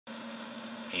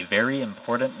a very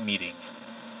important meeting.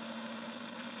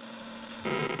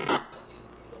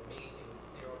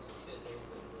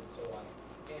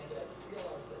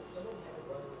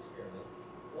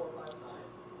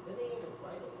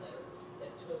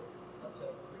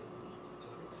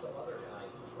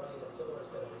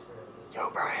 Yo,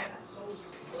 Brian.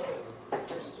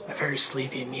 A very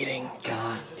sleepy meeting.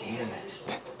 God damn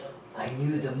it. I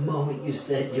knew the moment you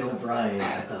said, yo, Brian,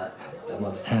 I thought, the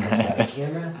motherfucker's got a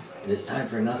camera, and it's time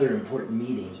for another important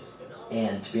meeting.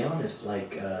 And to be honest,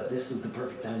 like, this is the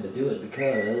perfect time to do it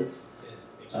because,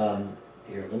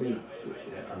 here,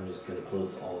 I'm just going to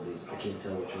close all of these. I can't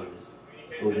tell which one it is.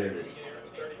 Oh, there it is.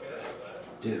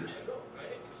 Dude,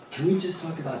 can we just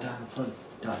talk about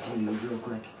DiamondClub.tv real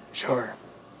quick? Sure.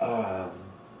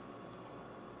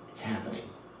 It's happening.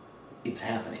 It's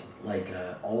happening. Like,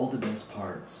 all the best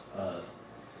parts of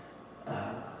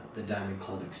the Diamond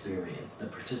Club experience, the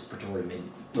participatory,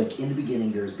 like, in the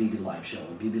beginning there was BB Live Show,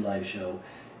 and BB Live Show,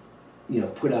 you know,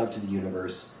 put out to the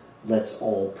universe, let's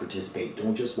all participate.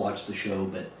 Don't just watch the show,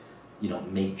 but, you know,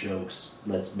 make jokes.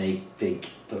 Let's make fake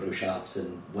Photoshops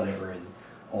and whatever, and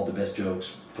all the best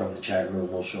jokes from the chat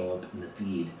room will show up in the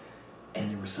feed.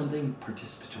 And there was something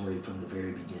participatory from the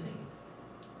very beginning.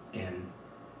 And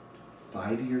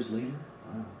 5 years later,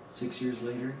 6 years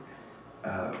later,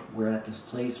 we're at this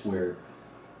place where,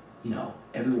 you know,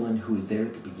 everyone who was there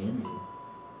at the beginning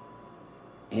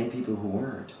and people who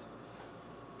weren't.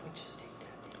 We just take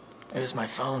that. It was my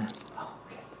phone. Oh,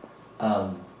 okay.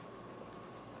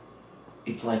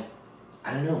 It's like,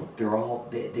 I don't know,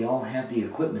 they all have the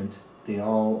equipment, they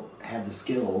all have the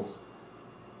skills,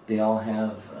 they all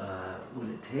have what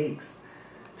it takes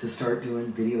to start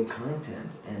doing video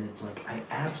content, and it's like, I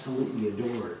absolutely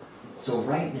adore. So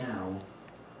right now,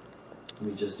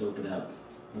 let me just open up,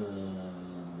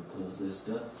 close this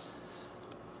stuff,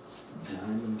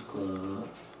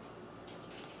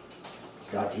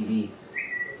 DiamondClub.tv.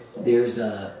 There's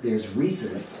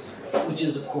Recents, which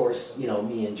is of course, you know,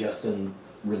 me and Justin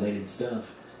related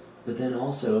stuff, but then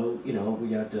also, you know, we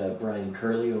got Brian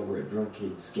Curley over at Drunk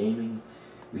Kids Gaming.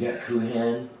 We got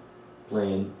Kuhan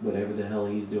playing whatever the hell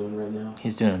he's doing right now.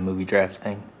 He's doing a movie draft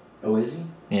thing. Oh, is he?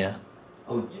 Yeah.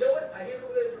 Oh. You know what? Here's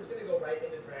what we're going to go right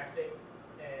into drafting,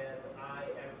 and I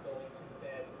am going to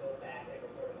then go back and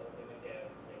record the whole thing again.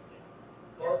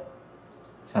 So,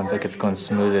 Sounds like it's going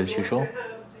smooth as usual.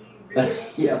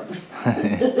 Yeah.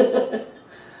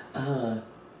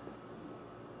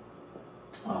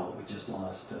 Oh, we just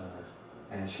lost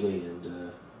Ashley and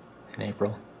In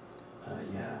April.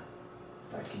 yeah,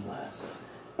 Viking Glass.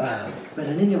 But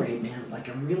at any rate, man, like,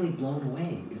 I'm really blown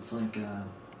away. It's like,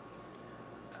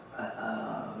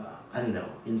 I don't know,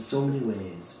 in so many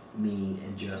ways, me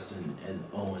and Justin and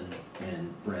Owen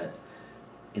and Brett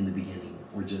in the beginning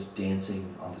were just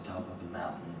dancing on the top of a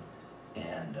mountain,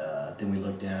 and then we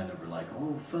looked down and we're like,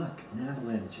 oh fuck, an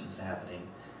avalanche is happening,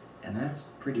 and that's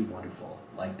pretty wonderful.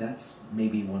 Like, that's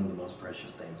maybe one of the most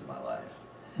precious things in my life,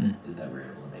 is that we're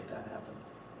able to make that happen.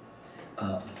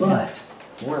 But,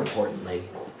 more importantly,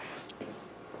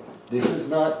 this is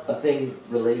not a thing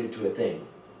related to a thing.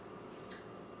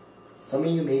 Some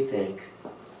of you may think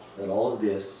that all of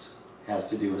this has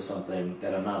to do with something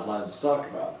that I'm not allowed to talk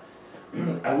about.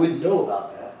 I wouldn't know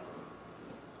about that.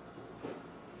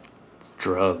 It's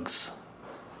drugs.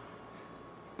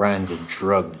 Brian's a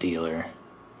drug dealer.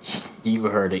 You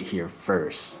heard it here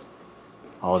first.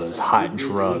 All those hot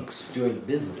drugs. Doing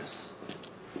business.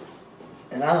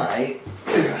 And I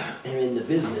am in the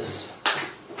business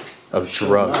Of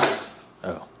drugs.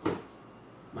 Oh.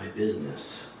 my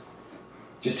business.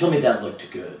 Just tell me that looked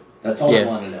good. That's all I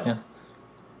want to know. Yeah.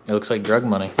 It looks like drug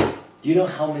money. Do you know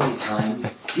how many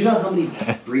times, do you know how many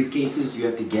briefcases you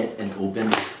have to get and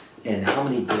open, and how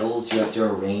many bills you have to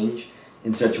arrange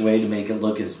in such a way to make it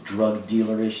look as drug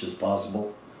dealerish as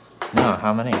possible? No,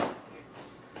 how many?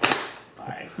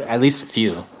 5. At least a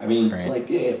few. I mean, right? like,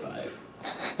 yeah,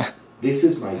 5. This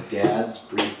is my dad's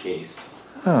briefcase,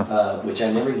 which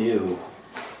I never knew.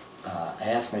 I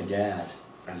asked my dad,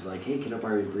 I was like, hey, can I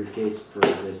borrow your briefcase for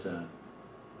this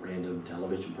random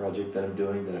television project that I'm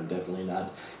doing that I'm definitely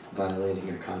not violating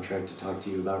a contract to talk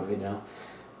to you about right now?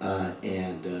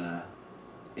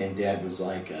 And Dad was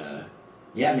like,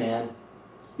 yeah, man.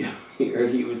 Or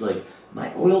he was like,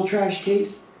 my oil trash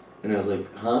case? And I was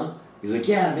like, huh? He's like,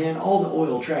 yeah, man, all the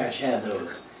oil trash had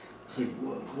those. I was like,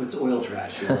 what's oil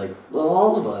trash? He's like, well,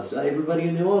 all of us, everybody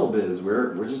in the oil biz,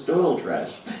 we're just oil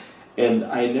trash. And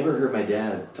I had never heard my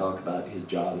dad talk about his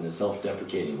job in a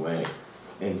self-deprecating way.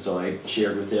 And so I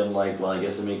shared with him, like, well, I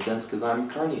guess it makes sense because I'm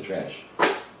carny trash.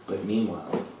 But meanwhile,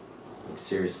 like,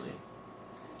 seriously.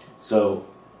 So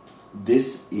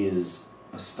this is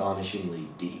astonishingly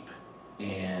deep.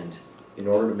 And in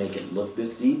order to make it look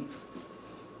this deep,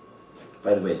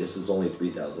 by the way, this is only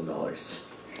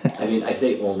 $3,000. I mean, I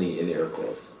say only in air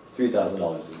quotes.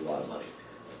 $3,000 is a lot of money.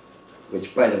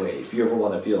 Which, by the way, if you ever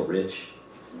want to feel rich,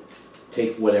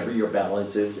 take whatever your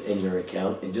balance is in your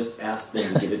account and just ask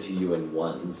them to give it to you in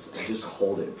ones. And just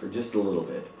hold it for just a little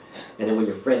bit. And then when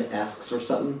your friend asks for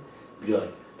something, be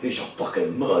like, here's your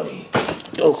fucking money.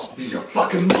 Oh. Here's your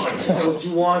fucking money. Is that what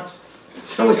you want?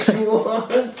 Is that what you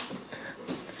want? I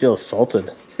feel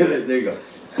assaulted. There you go.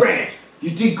 Brandt,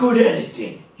 you did good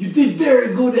editing. You did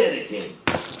very good editing.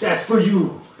 That's for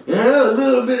you. Yeah, a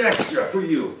little bit extra for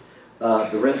you.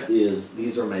 The rest is,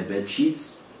 these are my bed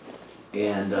sheets.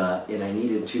 And I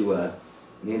needed to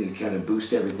kind of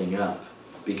boost everything up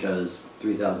because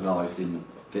 $3,000 didn't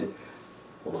fit.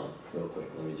 Hold on, real quick.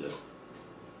 Let me just.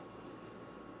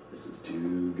 This is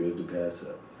too good to pass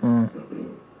up.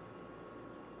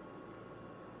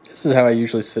 This is how I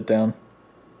usually sit down.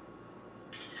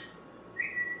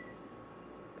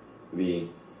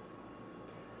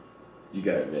 You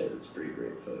gotta admit, it's a pretty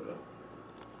great photo.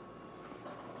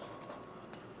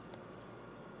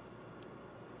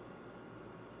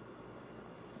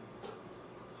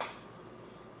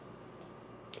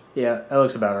 Yeah, that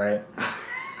looks about right.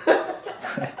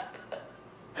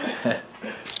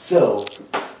 So,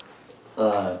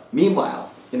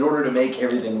 meanwhile, in order to make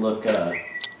everything look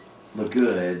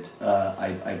good,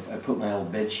 I put my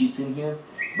old bed sheets in here,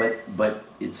 but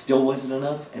it still wasn't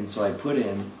enough, and so I put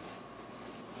in,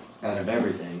 out of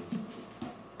everything,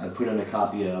 I put in a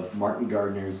copy of Martin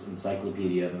Gardner's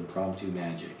Encyclopedia of Impromptu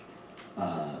Magic,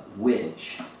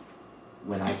 which,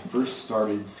 when I first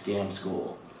started scam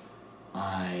school,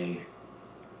 I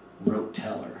wrote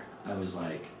Teller. I was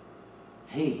like,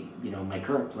 hey, my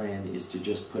current plan is to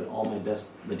just put all my best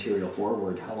material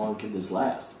forward. How long can this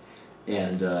last?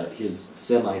 And his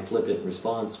semi-flippant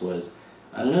response was,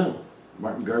 I don't know.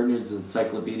 Martin Gardner's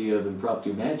Encyclopedia of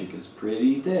Impromptu Magic is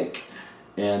pretty thick.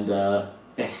 And,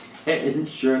 and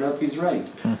sure enough, he's right.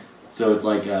 So it's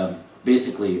like,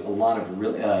 basically, a lot of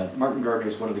Martin Gardner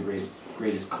is one of the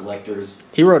greatest collectors.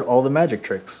 He wrote all the magic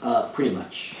tricks. Pretty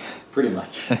much.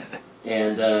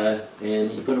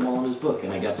 And he put them all in his book,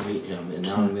 and I got to meet him, and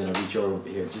now I'm going to reach over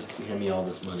here. Just hand me all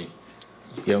this money.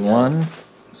 You get one.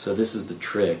 So this is the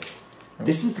trick.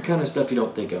 This is the kind of stuff you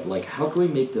don't think of. Like, how can we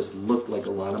make this look like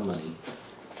a lot of money,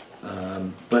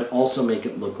 but also make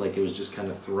it look like it was just kind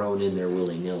of thrown in there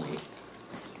willy-nilly?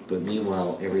 But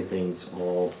meanwhile, everything's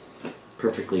all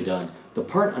perfectly done. The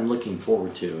part I'm looking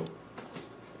forward to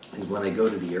is when I go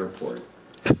to the airport.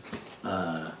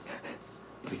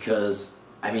 Because,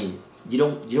 I mean, you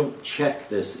don't check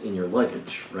this in your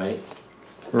luggage, right?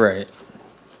 Right.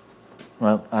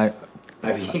 Well, I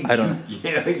mean, I don't.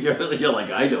 Yeah, you're like,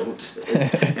 I don't,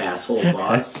 asshole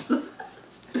boss. I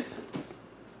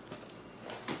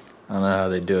don't know how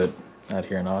they do it out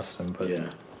here in Austin, but yeah.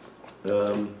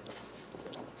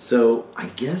 So I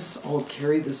guess I'll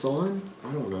carry this on.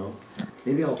 I don't know.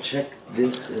 Maybe I'll check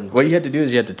this and. What you had to do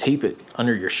is you had to tape it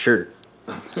under your shirt.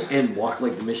 And walk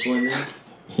like the Michelin Man.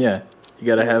 Yeah, you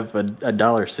gotta have a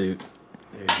dollar suit.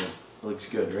 There you go. Looks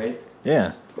good, right?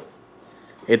 Yeah.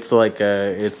 It's like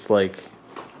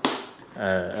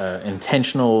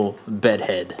intentional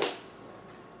bedhead.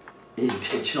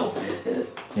 Intentional bedhead.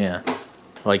 Yeah.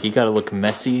 Like you gotta look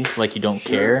messy, like you don't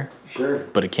care. Sure.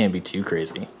 But it can't be too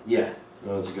crazy. Yeah.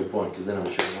 No, that's a good point, because then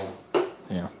I'm sure it won't.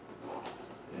 Yeah.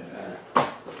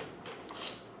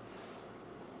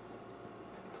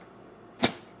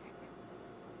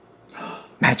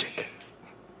 Magic.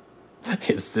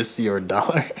 Is this your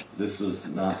dollar? This was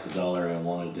not the dollar I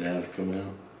wanted to have come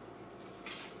out.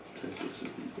 Take this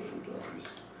with these other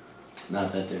dollars.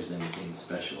 Not that there's anything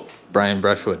special. Brian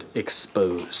Brushwood,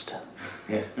 exposed.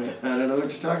 I don't know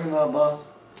what you're talking about,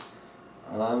 boss.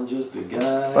 I'm just a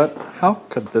guy. But how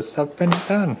could this have been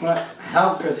done? But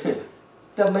how could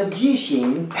the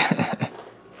magician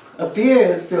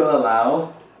appears to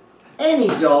allow any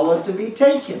dollar to be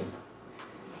taken,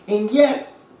 and yet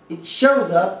it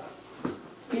shows up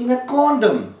being a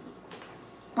condom.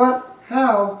 But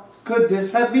how could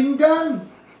this have been done?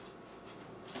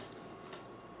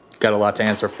 Got a lot to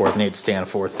answer for, Nate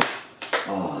Stanforth.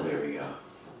 Oh, there we go.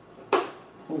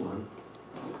 Hold on.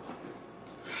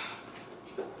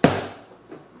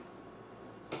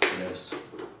 Yes.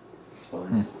 It's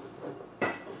fine.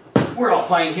 We're all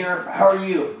fine here. How are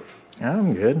you?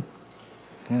 I'm good.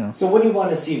 You know. So what do you want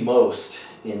to see most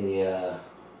in the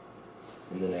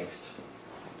next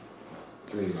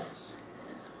 3 months?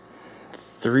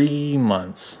 3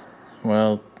 months.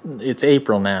 Well, it's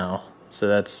April now, so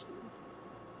that's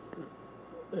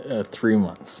 3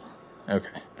 months.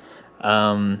 Okay.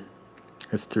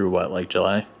 It's through what, like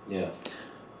July? Yeah.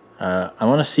 I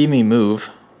want to see me move.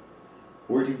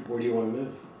 Where do you want to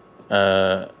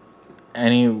move?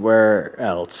 Anywhere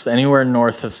else. Anywhere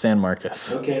north of San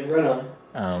Marcos. Okay, right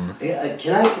on.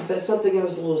 Can I confess something? I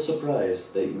was a little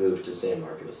surprised that you moved to San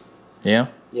Marcos. Yeah?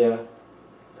 Yeah.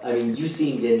 I mean, you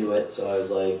seemed into it, so I was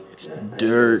like... It's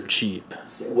dirt cheap.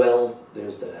 Well,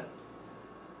 there's that.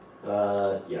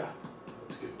 Yeah.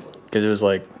 That's a good point. Because it was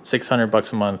like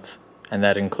 $600 a month, and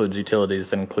that includes utilities,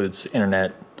 that includes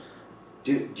internet.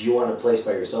 Do you want a place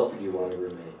by yourself, or do you want a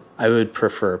roommate? I would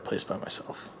prefer a place by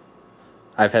myself.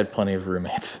 I've had plenty of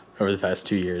roommates over the past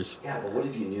 2 years. Yeah, but what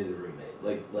if you knew the roommate?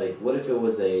 Like, what if it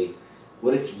was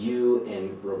what if you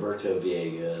and Roberto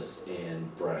Villegas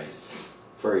and Bryce,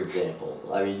 for example,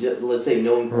 I mean, let's say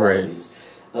known quantities.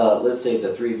 Right. Let's say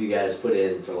the three of you guys put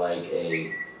in for like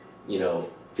a,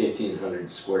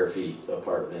 1,500 square feet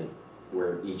apartment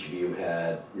where each of you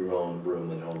had your own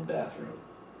room and own bathroom.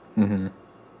 Mm-hmm.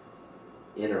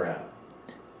 In or out?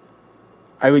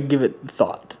 I would give it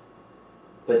thought.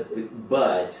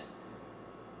 But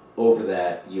over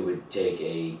that, you would take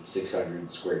a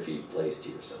 600 square feet place to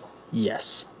yourself.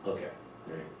 Yes. Okay.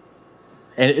 All right.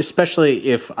 And especially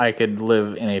if I could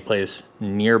live in a place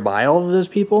nearby all of those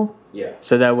people. Yeah.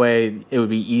 So that way it would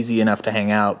be easy enough to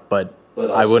hang out, but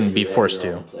I wouldn't be forced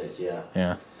to. Place, yeah.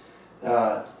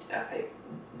 Yeah.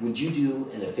 Would you do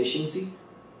an efficiency?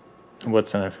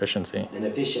 What's an efficiency?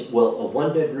 Well, a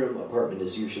one-bedroom apartment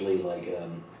is usually like a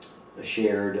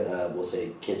shared, we'll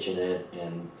say, kitchenette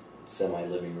and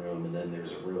semi-living room, and then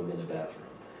there's a room and a bathroom.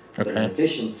 Okay. But an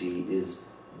efficiency is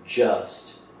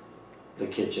just the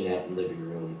kitchenette and living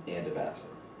room and a bathroom.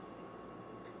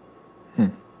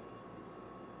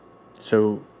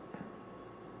 So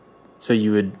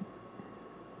you would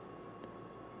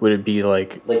it be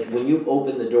like... Like, when you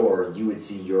open the door, you would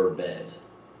see your bed.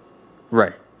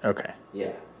 Right, okay.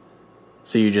 Yeah.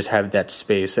 So you just have that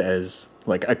space as,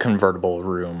 like, a convertible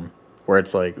room, where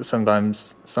it's like,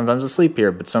 sometimes I sleep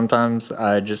here, but sometimes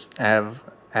I just have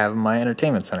my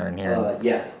entertainment center in here.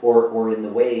 Yeah, or in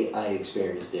the way I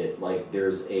experienced it, like,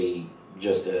 there's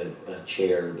just a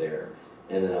chair there.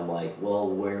 And then I'm like, well,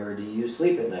 where do you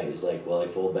sleep at night? He's like, well, I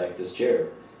fold back this chair.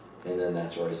 And then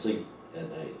that's where I sleep at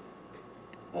night.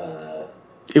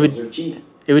 Those are cheap.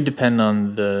 It would depend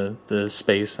on the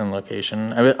space and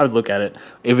location. I would look at it.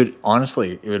 It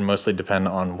would mostly depend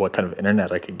on what kind of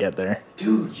internet I could get there.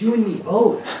 Dude, you and me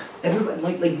both.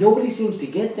 Everybody, like nobody seems to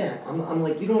get that. I'm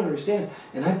like, you don't understand.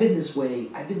 And I've been this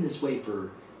way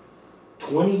for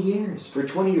 20 years. For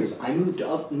 20 years. I moved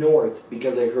up north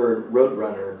because I heard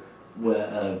Roadrunner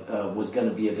was going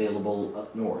to be available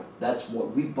up north. That's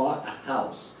what we bought a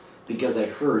house because I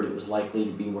heard it was likely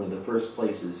to be one of the first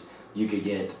places you could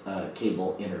get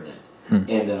cable internet.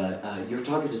 And you're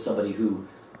talking to somebody who,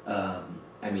 I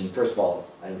mean, first of all,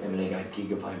 I'm an 8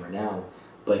 gigafiber now,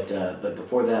 but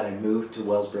before that I moved to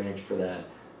Wells Branch for that.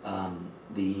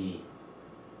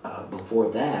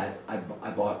 Before that I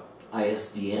bought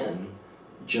ISDN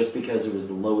just because it was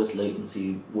the lowest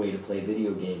latency way to play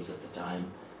video games at the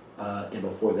time. And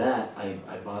before that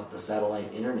I bought the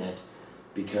satellite internet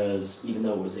because even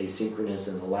though it was asynchronous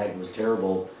and the lag was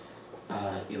terrible,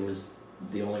 it was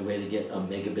the only way to get a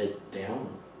megabit down.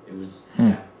 It was,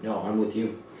 yeah, no, I'm with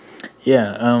you.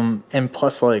 Yeah, and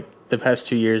plus, like, the past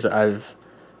 2 years, I've,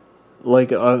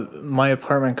 like, my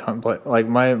apartment complex, like,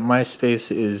 my space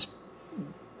is,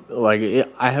 like,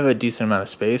 I have a decent amount of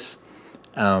space,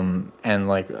 and,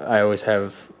 like, I always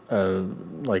have,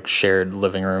 like, shared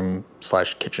living room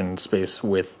 / kitchen space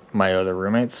with my other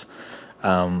roommates,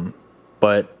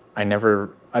 but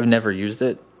I've never used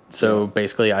it, so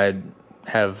basically I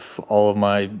have all of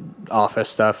my office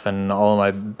stuff and all of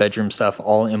my bedroom stuff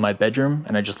all in my bedroom,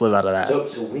 and I just live out of that.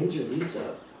 So when's your lease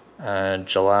up?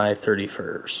 July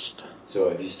 31st. So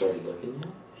have you started looking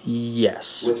yet?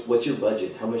 Yes. What's your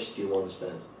budget? How much do you want to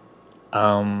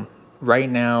spend? Right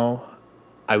now,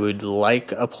 I would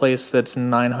like a place that's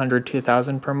 $900,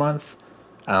 $2,000 per month,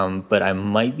 but I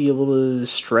might be able to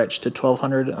stretch to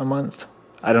 $1,200 a month.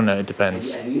 I don't know. It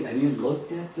depends. Have you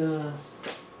looked at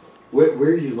where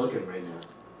are you looking right now?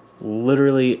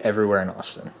 Literally everywhere in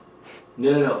Austin.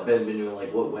 No. Been doing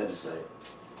like what website?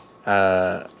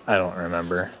 I don't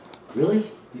remember. Really?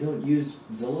 You don't use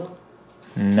Zillow?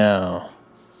 No.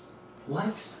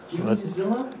 What? You don't use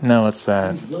Zillow? No, what's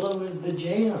that? Dude, Zillow is the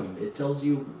jam. It tells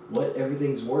you what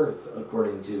everything's worth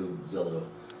according to Zillow.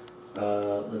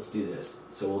 Let's do this.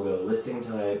 So we'll go listing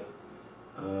type,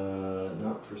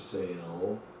 not for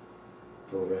sale,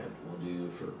 for rent. We'll do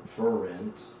for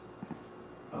rent.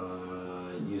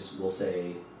 We'll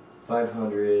say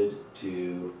 500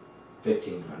 to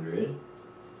 1,500.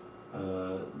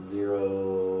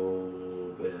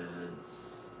 0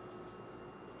 beds.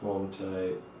 Home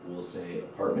type, we'll say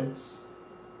apartments.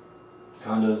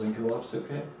 Condos and co-ops,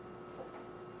 okay?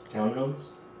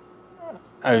 Townhomes?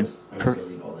 I'm just gonna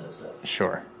leave all that stuff.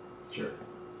 Sure. Sure.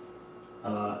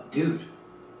 Dude,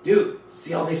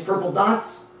 see all these purple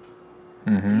dots?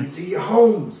 Mm-hmm. These are your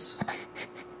homes.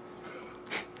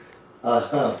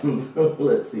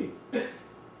 Let's see.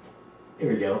 Here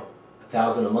we go.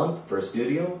 $1,000 a month for a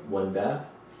studio, 1 bath,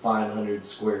 500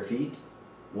 square feet,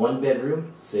 1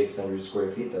 bedroom, 600 square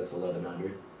feet. That's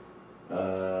 1,100.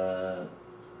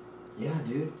 Yeah,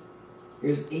 dude.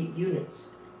 Here's 8 units.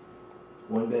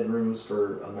 1 bedrooms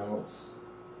for amounts.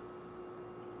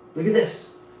 Look at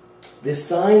this. This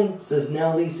sign says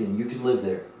now leasing. You can live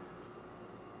there.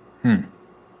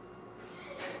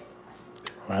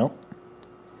 Well,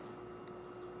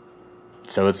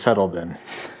 so it's settled then.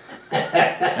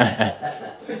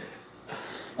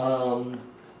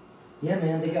 Yeah,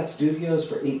 man, they got studios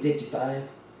for $855.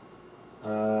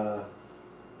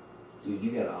 Dude,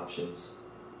 you got options.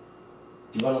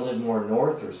 Do you want to live more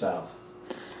north or south?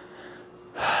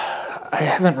 I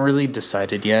haven't really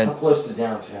decided yet. How close to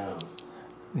downtown?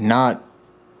 Not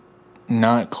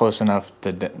close enough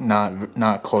to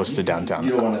not close to downtown.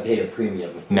 You don't want to pay a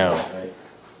premium. No. Right?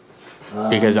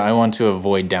 Because I want to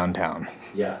avoid downtown.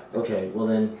 Yeah. Okay. Well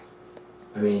then,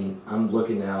 I mean, I'm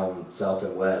looking now south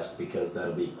and west because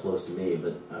that'll be close to me,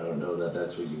 but I don't know that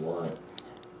that's what you want.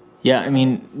 Yeah, I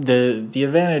mean, the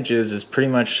advantage is pretty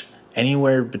much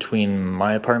anywhere between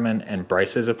my apartment and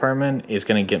Bryce's apartment is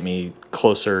going to get me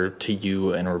closer to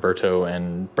you and Roberto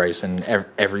and Bryce and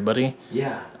everybody.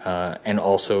 Yeah. And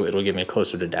also, it'll get me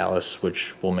closer to Dallas,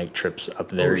 which will make trips up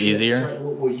there easier. Right.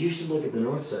 Well, you should look at the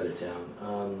north side of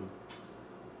town.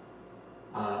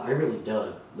 I really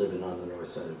dug living on the north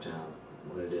side of town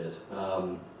when I did.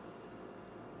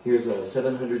 Here's a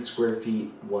 700 square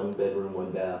feet, 1 bedroom,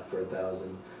 1 bath for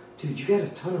 $1,000. Dude, you got a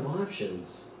ton of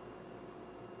options.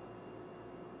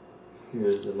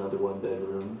 Here's another 1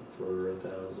 bedroom for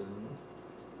 $1,000.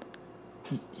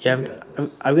 Yeah,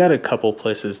 I've got a couple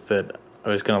places that I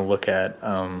was gonna look at,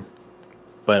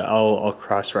 but I'll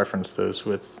cross-reference those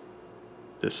with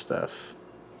this stuff.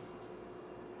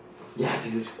 Yeah,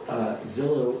 dude.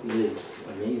 Zillow is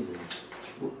amazing.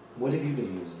 What have you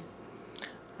been using?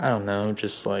 I don't know,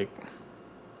 just like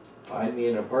Find me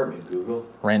an apartment, Google.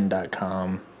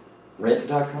 rent.com,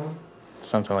 Rent.com?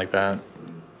 something like that.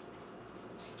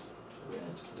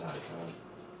 Rent.com.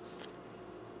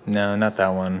 No, not that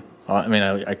one. I mean,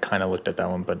 I kind of looked at that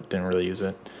one, but didn't really use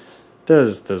it.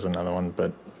 There's another one,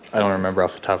 but I don't remember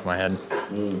off the top of my head. It's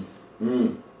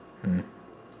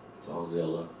all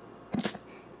Zillow.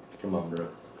 Come on, bro.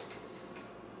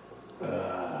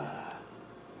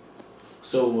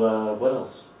 So, what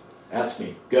else? Ask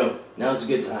me. Go. Now's a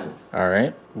good time. All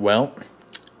right. Well,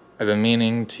 I've been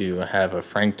meaning to have a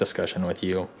frank discussion with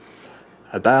you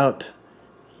about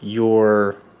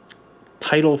your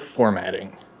title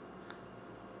formatting.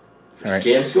 For All right.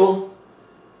 Scam School?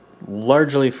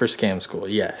 Largely for Scam School,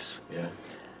 yes. Yeah.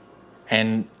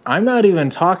 And I'm not even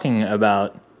talking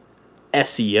about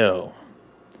SEO.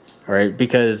 All right,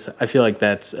 because I feel like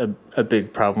that's a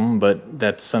big problem, but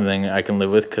that's something I can live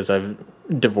with because I've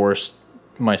divorced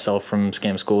myself from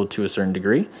Scam School to a certain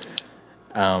degree.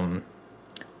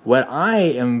 What I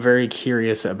am very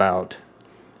curious about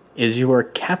is your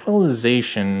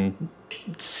capitalization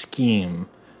scheme,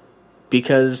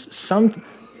 because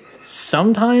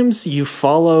sometimes you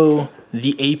follow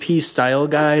the AP style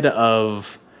guide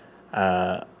of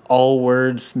all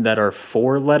words that are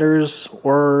 4 letters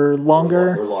or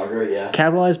longer, yeah.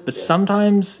 capitalized, but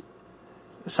sometimes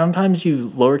you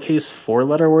lowercase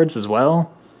 4-letter words as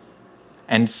well,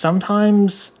 and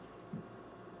sometimes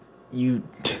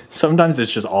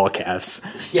it's just all caps.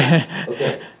 Yeah.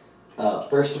 Okay.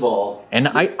 First of all, And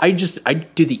I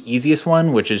do the easiest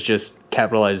one, which is just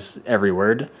capitalize every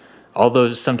word.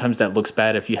 Although sometimes that looks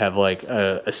bad if you have like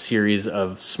a series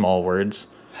of small words.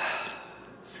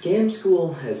 Scam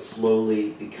School has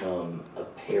slowly become a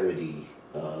parody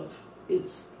of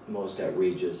its most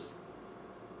outrageous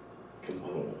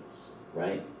components,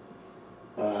 right?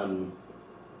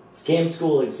 Scam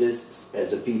School exists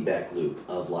as a feedback loop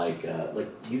of like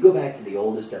you go back to the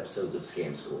oldest episodes of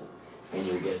Scam School and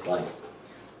you get like,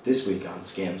 this week on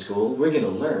Scam School, we're going to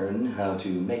learn how to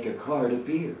make a card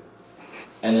appear.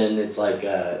 And then it's like,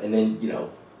 and then, you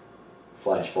know,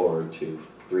 flash forward to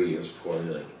 3 years before,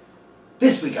 you're like,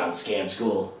 this week on Scam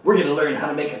School, we're going to learn how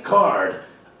to make a card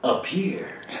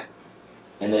appear.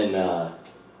 And then,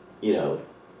 you know,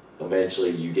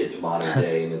 eventually you get to modern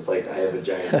day, and it's like I have a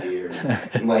giant beard.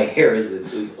 And my hair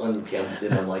is unkempt,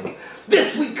 and I'm like,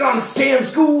 this week on Scam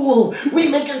School, we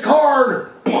make a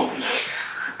card.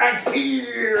 I'm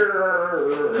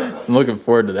looking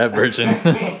forward to that version.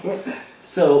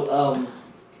 So,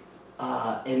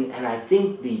 and I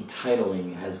think the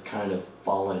titling has kind of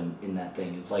fallen in that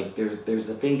thing. It's like there's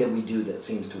a thing that we do that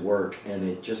seems to work, and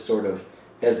it just sort of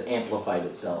has amplified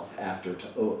itself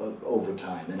over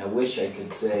time. And I wish I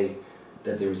could say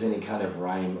that there was any kind of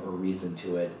rhyme or reason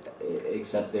to it,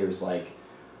 except there's like,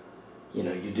 you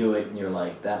know, you do it and you're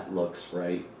like, that looks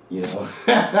right. You know,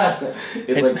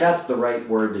 it's like that's the right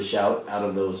word to shout out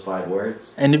of those 5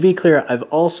 words. And to be clear, I've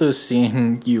also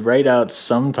seen you write out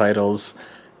some titles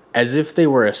as if they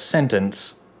were a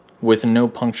sentence with no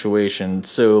punctuation.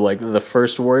 So, like, the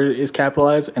first word is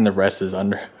capitalized and the rest is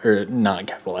not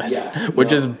capitalized,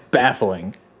 which is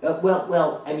baffling.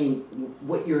 Well, I mean,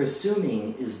 what you're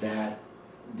assuming is that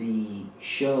the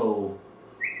show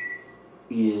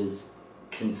is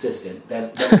consistent.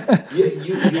 That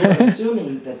you're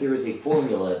assuming that there is a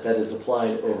formula that is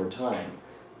applied over time,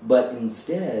 but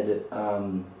instead,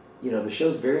 you know, the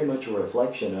show's very much a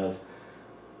reflection of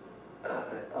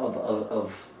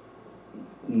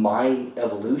my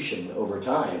evolution over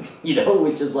time. You know,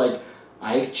 which is like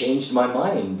I've changed my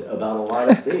mind about a lot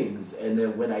of things, and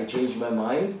then when I change my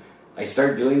mind, I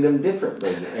start doing them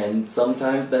differently, and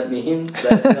sometimes that means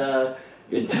that.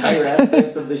 Entire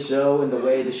aspects of the show and the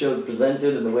way the show's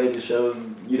presented and the way the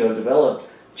show's, you know, developed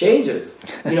changes.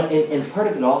 You know, and part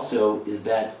of it also is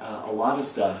that a lot of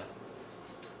stuff,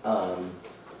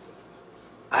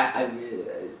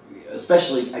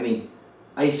 especially, I mean,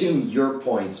 I assume your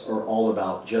points are all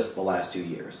about just the last 2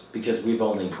 years, because we've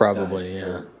only probably done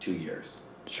it for 2 years.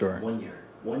 Sure. 1 year.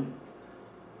 We haven't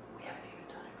even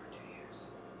done it for 2 years.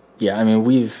 Yeah, I mean,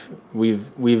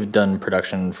 we've done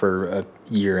production for a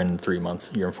year and 3 months,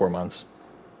 year and 4 months.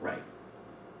 Right.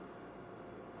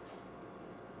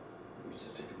 Let me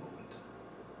just take a moment.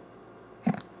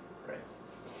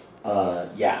 Right.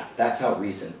 Yeah, that's how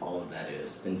recent all of that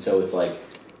is, and so it's like,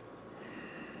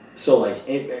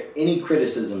 any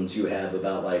criticisms you have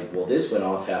about like, well, this went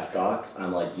off half-cocked,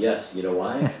 I'm like, yes, you know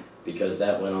why? Because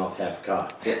that went off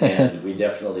half-cocked, and we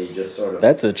definitely just sort of...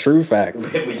 That's a true fact.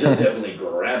 We just definitely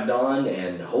grabbed on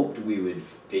and hoped we would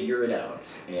figure it out,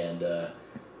 and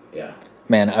yeah.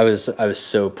 Man, I was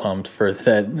so pumped for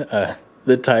that.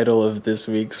 The title of this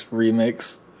week's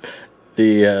remix,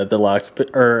 the lock,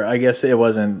 or I guess it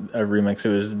wasn't a remix. It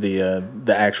was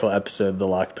the actual episode, the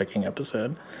lock picking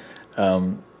episode.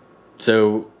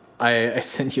 So I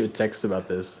sent you a text about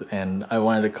this, and I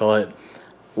wanted to call it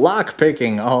lock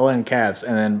picking, all in caps,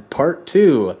 and then part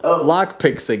 2, lock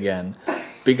picks again,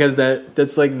 because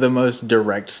that's like the most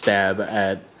direct stab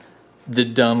at the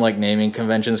dumb like naming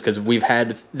conventions, because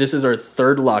this is our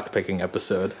 3rd lock picking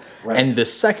episode, right. And the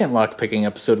 2nd lock picking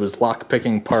episode was lock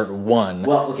picking part 1.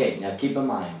 Well, okay, now keep in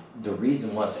mind the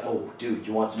reason was, oh dude,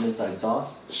 you want some inside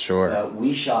sauce? Sure.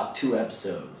 We shot 2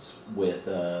 episodes with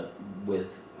it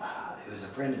was a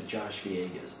friend of Josh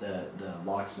Villegas, the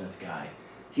locksmith guy.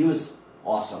 He was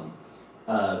awesome.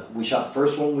 We shot the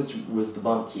first one, which was the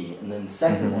bump key, and then the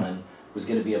second one was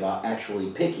going to be about actually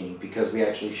picking, because we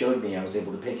actually showed me I was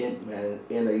able to pick it,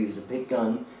 and I used a pick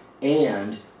gun,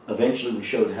 and eventually we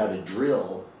showed how to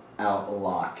drill out a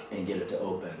lock and get it to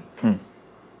open.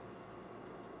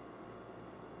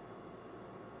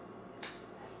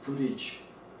 Footage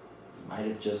might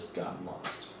have just gotten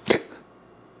lost.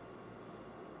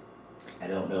 I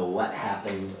don't know what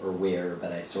happened or where,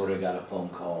 but I sort of got a phone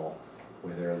call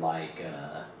where they're like,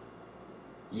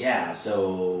 yeah,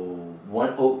 so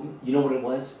you know what it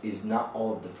was? Is not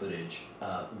all of the footage.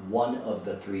 One of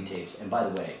the 3 tapes, and by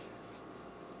the way,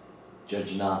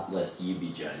 judge not lest ye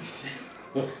be judged.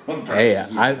 Hey,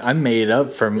 I made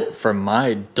up from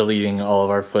my deleting all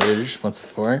of our footage once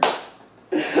before.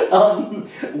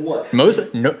 What?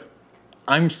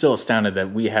 I'm still astounded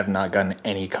that we have not gotten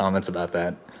any comments about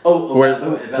that.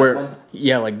 Where one?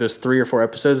 Yeah, like those 3 or 4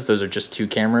 episodes, those are just 2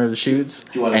 camera shoots.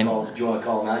 Do you want to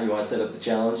call them out? You want to set up the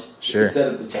challenge? Sure.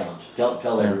 Set up the challenge.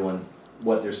 Tell everyone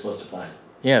what they're supposed to find.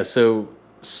 Yeah, so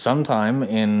sometime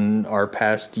in our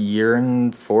past year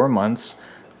and 4 months,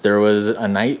 there was a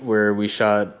night where we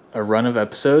shot a run of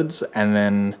episodes, and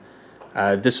then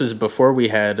this was before we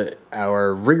had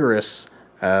our rigorous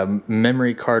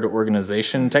memory card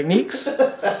organization techniques.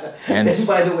 And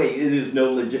by the way, it is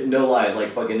no lie.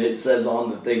 Like fucking, it says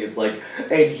on the thing, it's like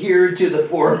adhere to the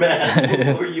format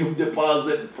before you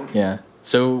deposit. Yeah.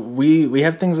 So we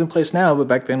have things in place now, but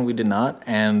back then we did not,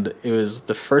 and it was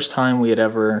the first time we had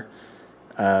ever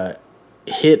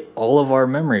hit all of our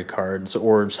memory cards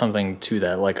or something to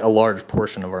that, like a large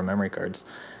portion of our memory cards.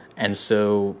 And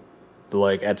so,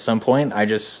 like, at some point, I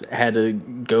just had to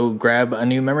go grab a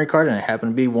new memory card, and it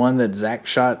happened to be one that Zach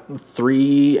shot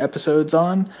 3 episodes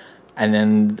on, and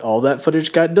then all that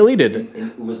footage got deleted.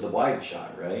 And it was the wide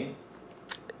shot, right?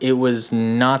 It was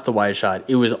not the wide shot.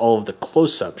 It was all of the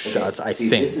close-up shots, I think.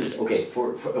 This is,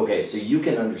 okay, so you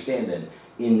can understand then,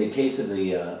 in the case of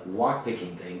the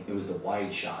lockpicking thing, it was the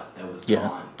wide shot that was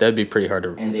gone. That'd be pretty hard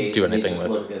to do anything they just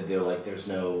with. Looked at, they're like, there's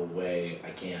no way I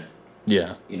can't.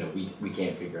 Yeah. You know, we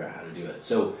can't figure out how to do it.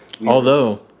 So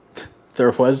although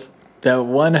there was that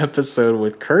one episode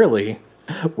with Curly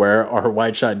where our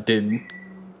wide shot did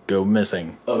go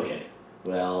missing. Okay.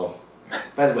 Well,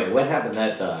 by the way, what happened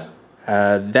that time?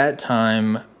 That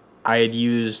time I had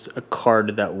used a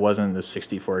card that wasn't the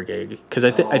 64 gig because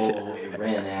it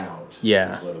ran out. Yeah.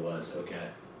 That's what it was. Okay.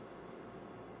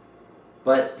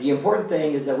 But the important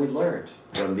thing is that we learned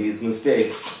from these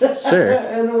mistakes. Sure.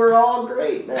 And we're all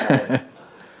great now.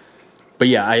 But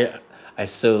yeah, I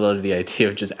so loved the idea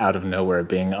of just out of nowhere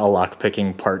being a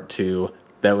lockpicking part 2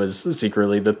 that was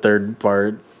secretly the 3rd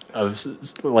part of,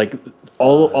 like,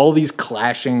 all these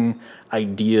clashing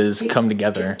ideas come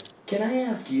together. Can I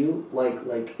ask you,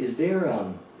 like, is there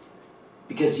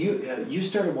because you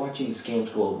started watching Scam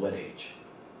School at what age?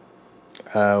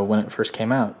 When it first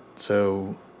came out.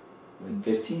 So Like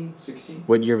 15, 16?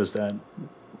 What year was that?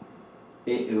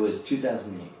 It was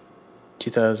 2008.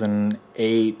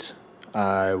 2008.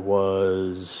 I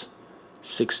was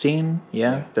 16.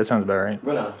 Yeah, that sounds about right.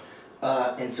 Right on.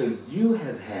 And so you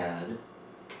have had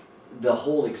the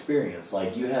whole experience.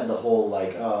 Like, you had the whole,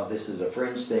 like, oh, this is a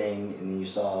fringe thing, and then you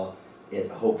saw it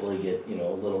hopefully get, a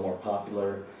little more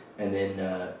popular. And then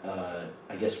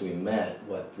I guess we met,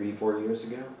 3-4 years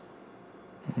ago?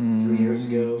 3 years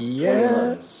ago?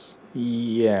 Yes.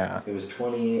 Yeah. It was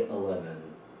 2011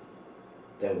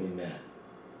 that we met.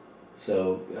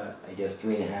 So, I guess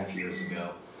 3.5 years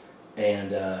ago.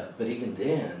 And, but even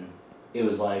then, it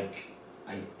was like,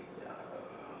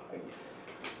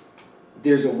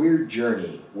 there's a weird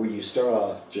journey where you start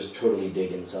off just totally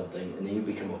digging something, and then you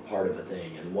become a part of a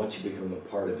thing. And once you become a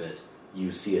part of it,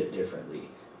 you see it differently.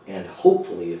 And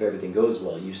hopefully, if everything goes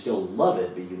well, you still love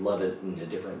it, but you love it in a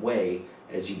different way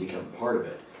as you become part of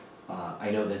it.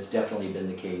 I know that's definitely been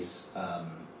the case,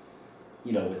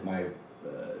 with my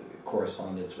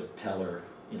correspondence with Teller,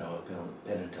 Penn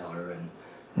and Teller, and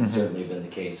it's certainly been the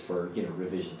case for,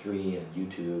 Revision 3 and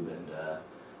YouTube and,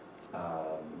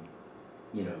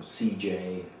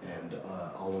 CJ and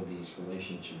all of these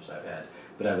relationships I've had.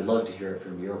 But I would love to hear it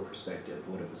from your perspective,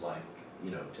 what it was like,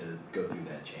 to go through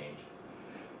that change.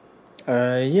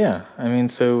 Yeah. I mean,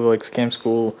 so, like, Scam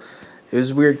School, it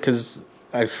was weird because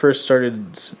I first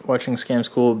started watching Scam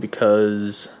School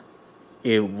because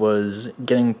it was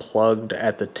getting plugged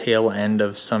at the tail end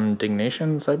of Some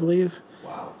Dignations, I believe.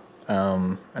 Wow.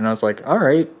 And I was like, all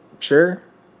right, sure.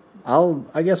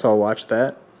 I guess I'll watch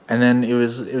that. And then it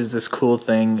was this cool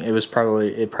thing. It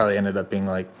probably ended up being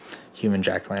like Human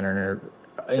Jack-O-Lantern, or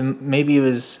maybe it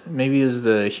was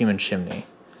the Human Chimney.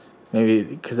 Maybe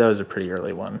because that was a pretty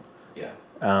early one. Yeah.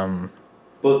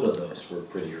 Both of those were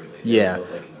pretty early. Yeah,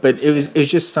 but it was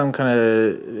just some kind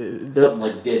of something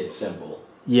like Dead Simple.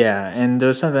 Yeah, and there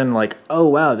was something like, oh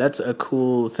wow, that's a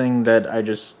cool thing that I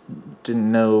just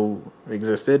didn't know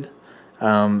existed,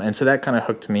 and so that kind of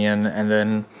hooked me in. And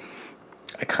then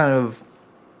I kind of,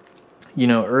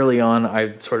 early on,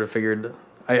 I sort of figured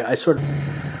I sort of.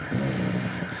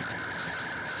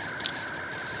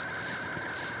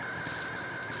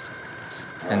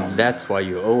 And that's why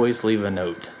you always leave a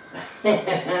note.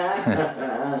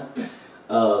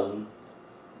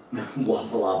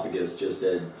 Waffleophagus just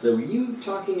said, so were you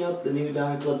talking up the new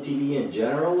Diamond Club TV in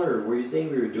general, or were you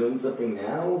saying we were doing something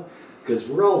now? Because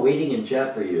we're all waiting in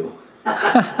chat for you.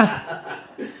 Yeah,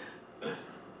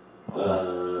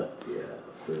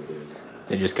 so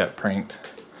they just got pranked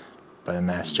by the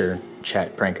master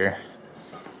chat pranker.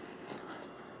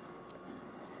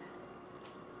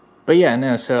 But yeah,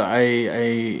 no, so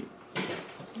I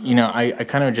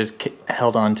kind of just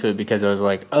held on to it because I was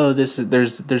like, oh, there's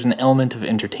an element of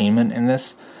entertainment in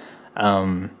this.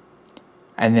 And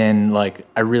then, like,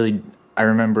 I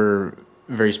remember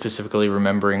very specifically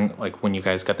remembering, like, when you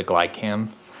guys got the glide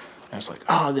cam. I was like,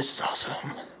 oh, this is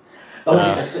awesome.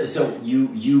 Okay, so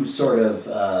you sort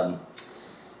of,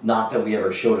 not that we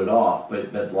ever showed it off,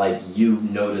 but like, you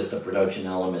noticed the production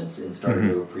elements and started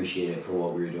to appreciate it for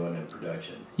what we were doing in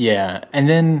production. Yeah, and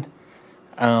then...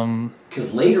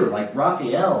 Because later, like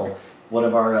Raphael, one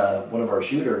of our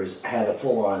shooters, had a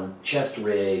full-on chest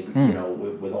rig,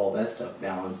 with all that stuff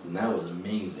balanced, and that was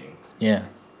amazing. Yeah.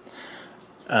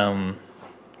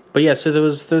 But yeah, so there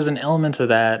was an element of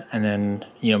that, and then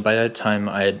by that time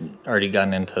I had already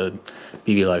gotten into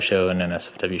BB Live Show and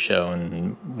NSFW Show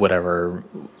and whatever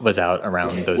was out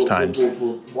around those times.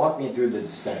 Well, walk me through the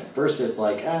descent. First, it's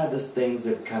like this thing's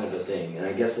a kind of a thing, and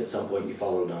I guess at some point you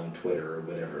followed on Twitter or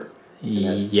whatever.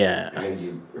 Yeah. And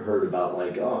you heard about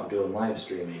like, I'm doing live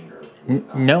streaming or.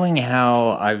 Knowing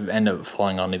how I ended up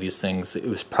falling onto these things, it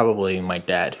was probably my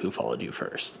dad who followed you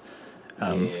first.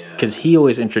 Because he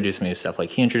always introduced me to stuff. Like,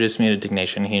 he introduced me to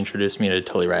Dignation. He introduced me to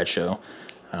Totally Rad Show.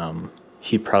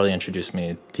 He probably introduced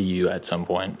me to you at some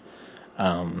point.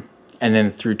 And then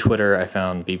through Twitter, I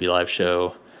found BB Live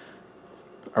Show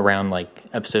around, like,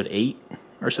 episode 8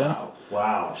 or so.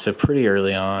 Wow. So pretty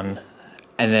early on.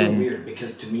 And it's then, so weird,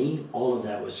 because to me, all of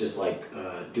that was just, like,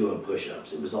 doing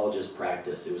push-ups. It was all just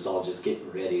practice. It was all just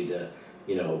getting ready to,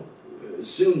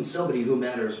 soon somebody who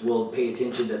matters will pay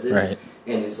attention to this. Right.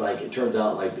 And it's like, it turns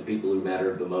out like the people who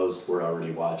mattered the most were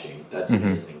already watching. That's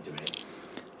amazing to me.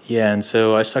 Yeah, and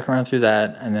so I stuck around through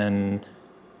that, and then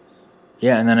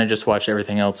I just watched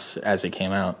everything else as it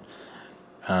came out.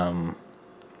 And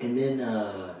then,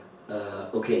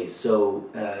 okay, so,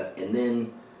 and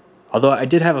then... Although I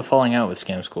did have a falling out with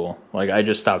Scam School. Like, I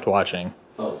just stopped watching.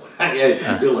 Oh,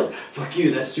 yeah, you're like, fuck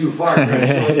you, that's too far.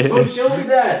 Like, don't show me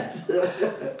that.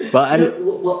 But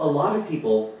well, a lot of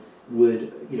people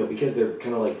would, because they're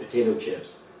kind of like potato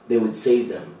chips, they would save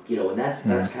them, and that's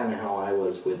kind of how I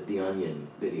was with the Onion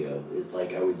video. It's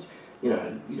like I would,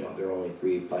 they're only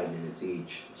 3-5 minutes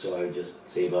each, so I would just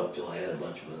save up till I had a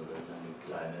bunch of them and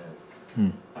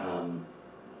then dive in.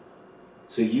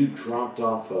 So you dropped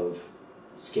off of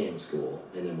Scam School,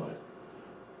 and then what?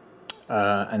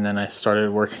 And then I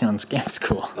started working on Scam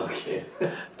School. Okay.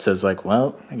 So it's like,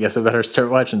 well, I guess I better start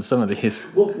watching some of these.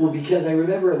 Well, because I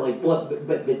remember, like,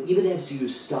 but even as you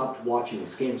stopped watching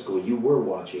Scam School, you were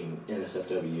watching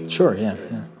NSFW. Sure,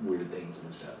 and Weird Things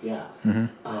and stuff, yeah. And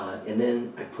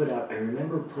then I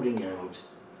remember putting out,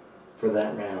 for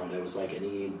that round, I was like, I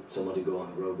need someone to go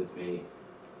on the road with me.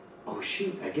 Oh,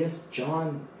 shoot, I guess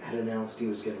John had announced he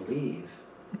was going to leave.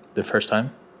 The first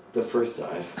time? The first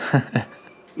time.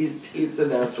 He's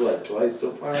announced what, twice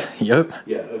so far? Yep.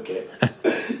 Yeah, okay.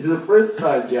 The first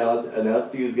time John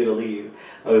announced he was going to leave,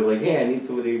 I was like, hey, I need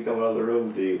somebody to come on the road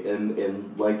with me.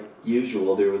 And like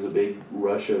usual, there was a big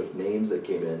rush of names that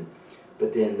came in.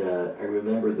 But then I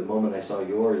remember the moment I saw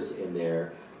yours in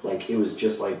there, like it was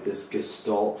just like this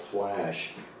gestalt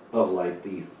flash of like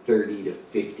the 30 to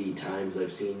 50 times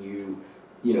I've seen you,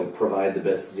 provide the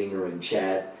best zinger in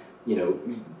chat.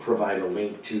 Provide a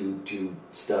link to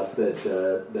stuff that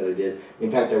I did. In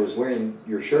fact, I was wearing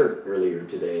your shirt earlier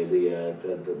today,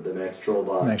 the Max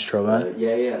Trollbot. Max Trollbot?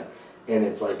 Yeah. And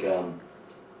it's like,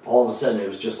 all of a sudden it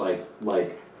was just like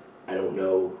I don't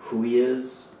know who he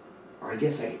is. Or I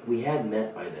guess we had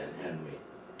met by then, hadn't we?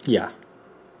 Yeah.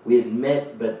 We had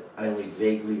met, but I only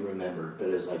vaguely remembered. But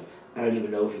it was like, I don't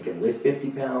even know if he can lift 50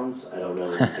 pounds. I don't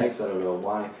know X, I don't know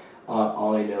why.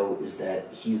 All I know is that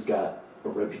he's got a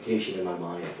reputation in my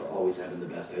mind for always having the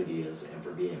best ideas and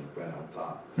for being right on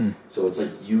top. So it's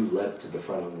like you leapt to the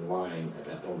front of the line at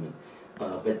that moment.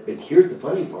 But here's the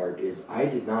funny part is I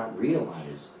did not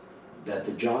realize that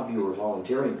the job you were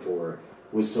volunteering for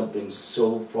was something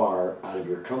so far out of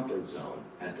your comfort zone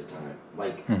at the time.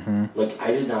 Like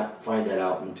I did not find that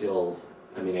out until,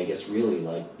 I guess really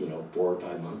 4 or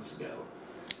 5 months ago.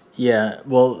 Yeah,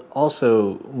 well,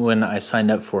 also when I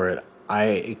signed up for it, I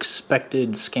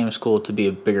expected Scam School to be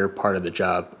a bigger part of the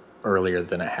job earlier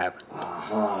than it happened.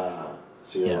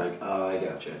 So you're like, oh, I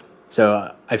gotcha.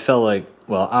 So I felt like,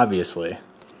 well, obviously,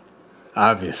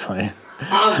 I'll be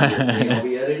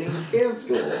editing Scam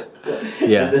School.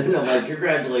 Yeah. And then I'm like,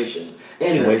 congratulations.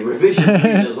 Anyway, Revision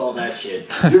 3 does all that shit.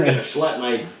 You're going to schlep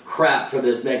my crap for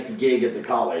this next gig at the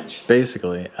college.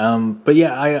 Basically. But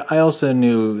yeah, I also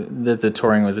knew that the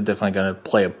touring was definitely going to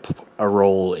play a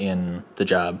role in the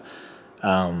job.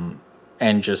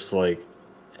 And just like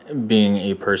being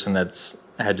a person that's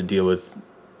had to deal with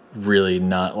really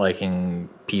not liking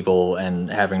people and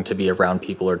having to be around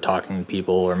people or talking to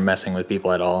people or messing with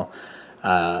people at all,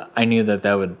 I knew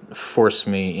that would force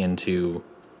me into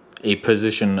a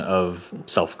position of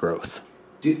self-growth.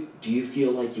 Do you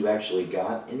feel like you actually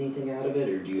got anything out of it,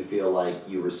 or do you feel like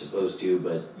you were supposed to,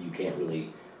 but you can't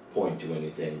really point to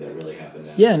anything that really happened?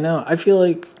 Yeah, no, I feel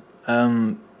like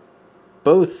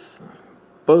both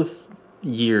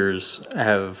years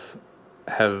I've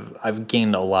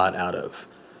gained a lot out of.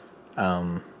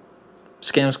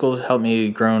 Scam School has helped me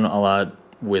grow a lot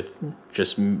with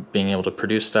just being able to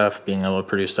produce stuff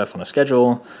on a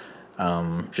schedule,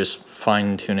 just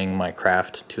fine-tuning my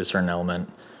craft to a certain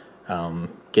element.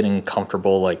 getting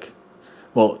comfortable, like,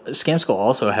 well, Scam School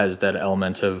also has that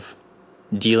element of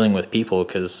dealing with people,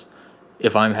 because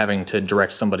if I'm having to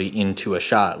direct somebody into a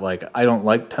shot, like, I don't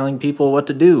like telling people what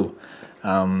to do,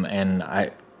 and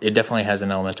it definitely has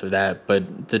an element of that.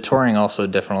 But the touring also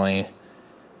definitely,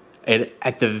 it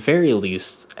at the very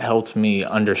least helped me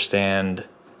understand,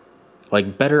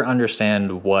 like, better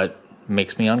understand what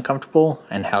makes me uncomfortable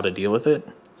and how to deal with it.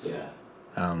 Yeah.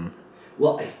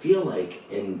 Well, I feel like,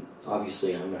 and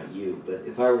obviously I'm not you, but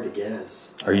if I were to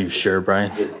guess... Are you sure,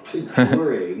 Brian? The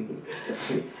touring...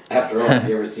 After all, have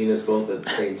you ever seen us both at the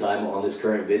same time on this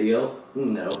current video?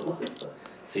 No.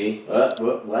 See?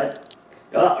 What?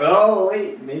 Oh,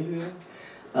 wait, maybe...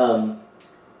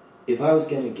 if I was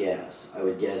going to guess, I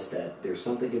would guess that there's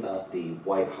something about the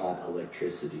white-hot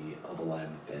electricity of a live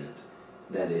event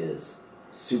that is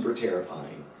super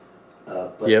terrifying,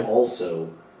 but Yep. also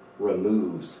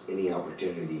removes any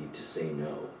opportunity to say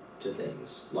no to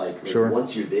things. Like Sure.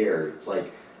 Once you're there, it's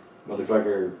like,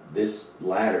 motherfucker, this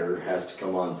ladder has to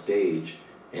come on stage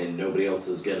and nobody else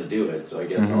is going to do it, so I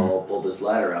guess I'll pull this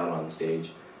ladder out on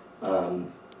stage.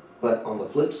 But on the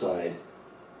flip side,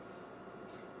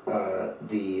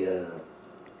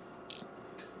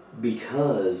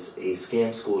 because a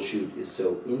Scam School shoot is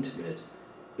so intimate,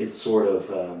 it's sort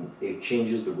of, it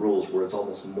changes the rules where it's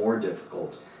almost more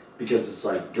difficult, because it's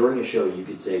like, during a show you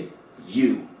could say,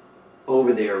 you,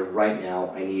 over there right now,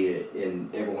 I need it,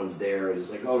 and everyone's there, and it's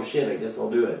like, oh shit, I guess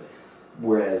I'll do it.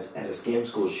 Whereas at a Scam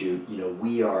School shoot, you know,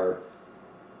 we are,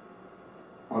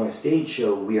 on a stage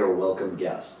show, we are welcome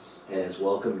guests, and as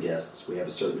welcome guests, we have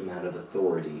a certain amount of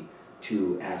authority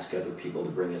to ask other people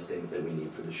to bring us things that we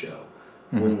need for the show.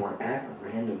 When we're at a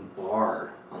random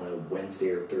bar on a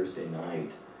Wednesday or Thursday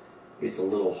night, it's a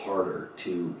little harder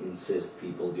to insist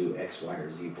people do X, Y,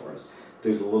 or Z for us.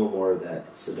 There's a little more of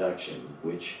that seduction,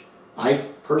 which I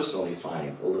personally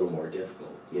find a little more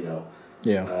difficult, you know?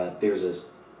 Yeah. There's a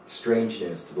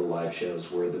strangeness to the live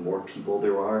shows where the more people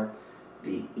there are,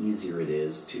 the easier it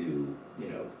is to, you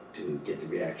know, to get the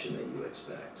reaction that you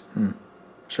expect.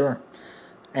 Sure.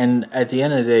 And at the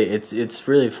end of the day, it's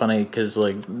really funny, because,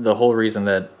 like, the whole reason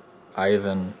that I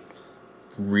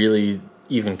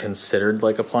even considered,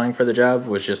 like, applying for the job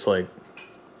was just, like,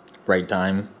 right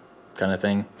time kind of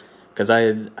thing. Because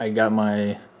I got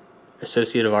my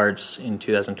Associate of Arts in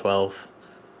 2012,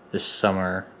 this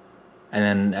summer, and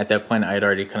then at that point I had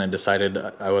already kind of decided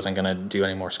I wasn't going to do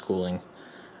any more schooling.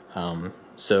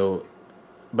 So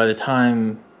by the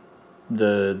time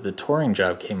the touring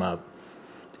job came up,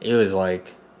 it was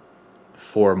like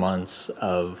 4 months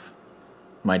of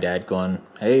my dad going,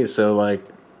 hey, so, like,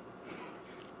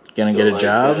 gonna get a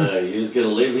job? You just gonna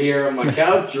live here on my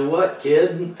couch or what,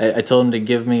 kid? I told him to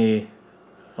give me,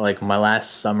 like, my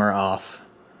last summer off,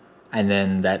 and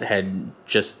then that had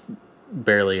just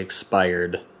barely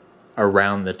expired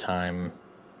around the time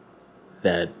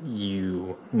that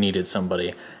you needed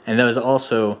somebody. And I was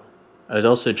also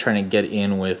trying to get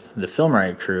in with the Film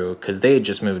Riot crew, because they had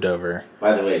just moved over.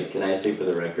 By the way, can I say for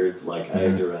the record, like, I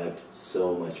have derived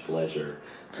so much pleasure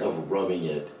of rubbing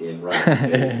it in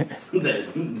Ryan's face.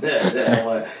 I'm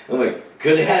like,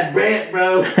 could have had Brandt,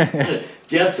 bro.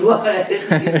 Guess what?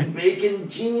 He's making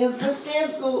genius for Scam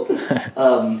School.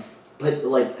 But,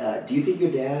 like, do you think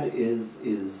your dad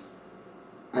is,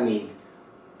 I mean,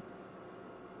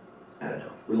 I don't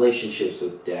know, relationships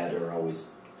with dad are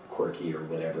always quirky or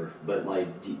whatever, but,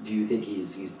 like, do you think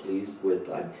he's pleased with,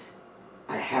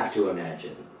 I have to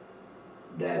imagine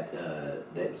that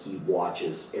that he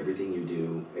watches everything you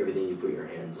do, everything you put your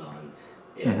hands on,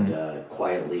 and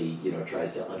quietly, you know,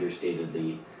 tries to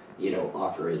understatedly, you know,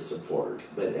 offer his support.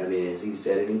 But, I mean, has he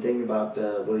said anything about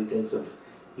what he thinks of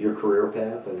your career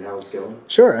path and how it's going?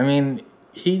 Sure. I mean,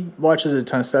 he watches a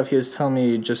ton of stuff. He was telling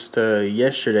me just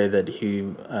yesterday that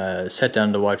he sat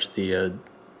down to watch the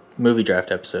movie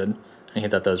draft episode, and he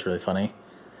thought that was really funny.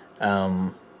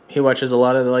 He watches a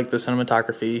lot of, like, the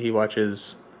cinematography. He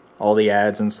watches all the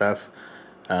ads and stuff.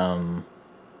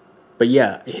 But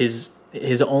yeah, his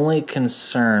only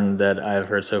concern that I've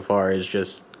heard so far is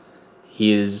just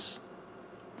he is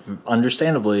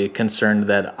understandably concerned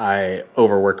that I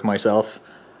overwork myself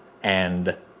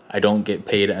and I don't get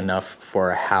paid enough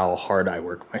for how hard I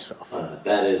work myself.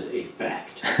 That is a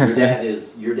fact. Your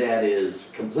dad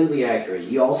is completely accurate.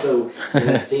 He also, in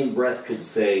that same breath, could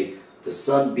say, "The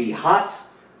sun be hot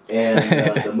and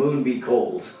the moon be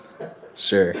cold."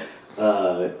 Sure.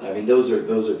 I mean, those are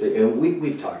things, and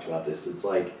we've talked about this. It's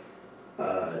like,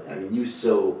 I mean, you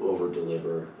so over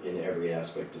deliver in every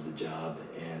aspect of the job,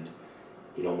 and,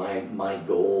 you know, my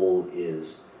goal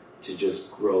is to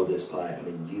just grow this pie. I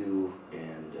mean, you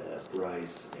and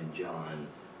Bryce and John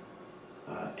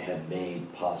have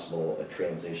made possible a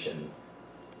transition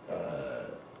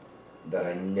that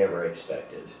I never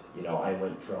expected. You know, I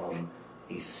went from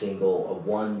a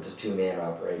 1 to 2 man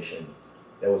operation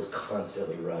that was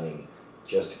constantly running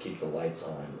just to keep the lights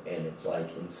on, and it's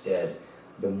like instead,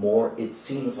 it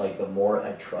seems like the more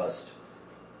I trust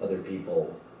other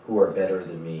people who are better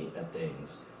than me at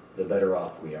things, the better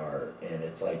off we are. And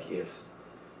it's like if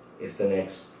the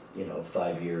next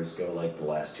 5 years go like the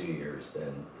last 2 years,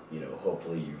 then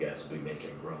hopefully you guys will be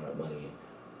making grown-up money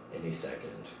any second.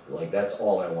 Like, that's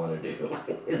all I want to do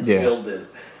is build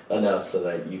this enough so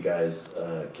that you guys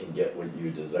can get what you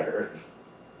deserve.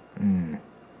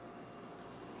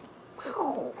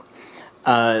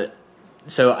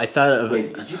 So I thought of...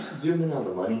 Wait, did you just zoom in on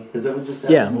the money? Is that what just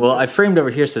happened? Yeah, well, I framed over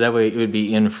here so that way it would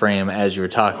be in frame as you were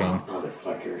talking. Oh,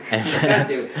 motherfucker. God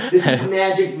damn it. This is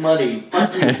magic money.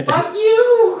 Fuck you. Fuck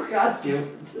you! God damn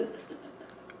it.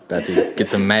 About to get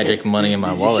some magic money in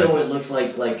my wallet. Did you show what it looks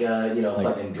like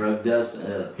fucking drug dust?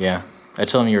 Yeah. I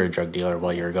told him you were a drug dealer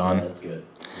while you were gone. Yeah, that's good.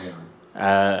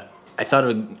 Yeah. I thought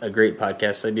of a great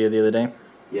podcast idea the other day.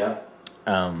 Yeah?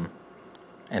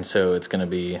 And so it's going to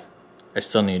be... I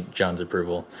still need John's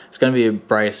approval. It's going to be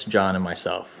Bryce, John, and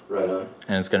myself. Right on.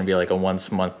 And it's going to be like a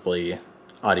once monthly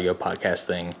audio podcast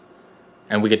thing.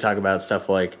 And we could talk about stuff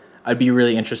like... I'd be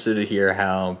really interested to hear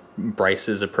how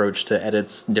Bryce's approach to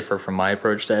edits differ from my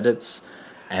approach to edits.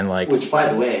 And like... Which, by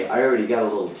the way, I already got a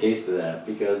little taste of that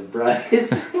because Bryce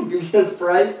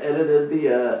edited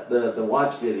the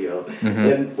watch video. Mm-hmm.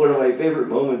 And one of my favorite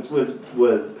moments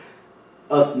was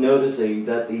us noticing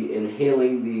that the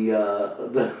inhaling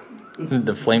the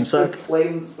the flame suck? The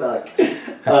flame suck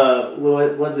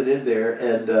wasn't in there,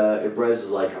 and Bryce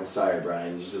was like, "I'm sorry,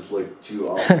 Brian, you just look too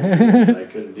awful. I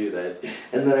couldn't do that."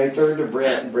 And then I turned to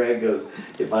Brandt, and Brandt goes,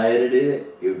 "If I edited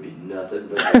it, it would be nothing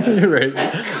but that." Right.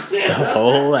 It's the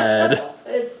whole ad.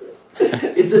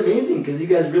 It's amazing because you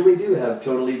guys really do have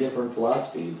totally different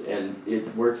philosophies, and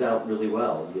it works out really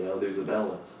well. There's a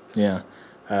balance. Yeah,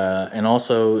 and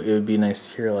also it would be nice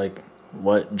to hear like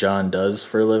what John does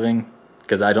for a living.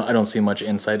 Because I don't see much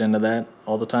insight into that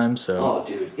all the time, so... Oh,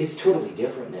 dude, it's totally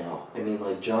different now. I mean,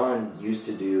 like, John used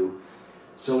to do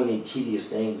so many tedious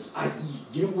things.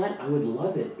 You know what? I would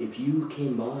love it if you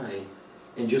came by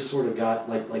and just sort of got,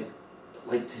 like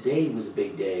today was a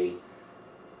big day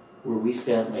where we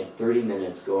spent, 30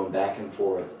 minutes going back and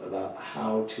forth about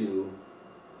how to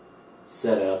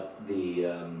set up the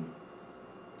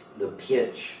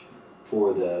pitch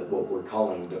for what we're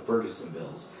calling the Ferguson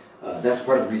bills. That's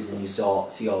part of the reason you see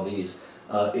all these.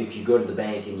 If you go to the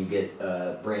bank and you get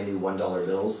brand new $1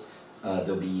 bills,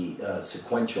 they'll be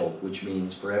sequential, which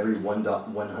means for every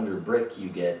 100 brick you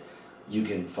get, you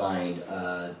can find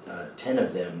 10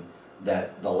 of them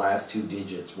that the last 2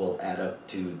 digits will add up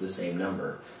to the same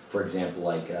number. For example,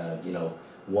 1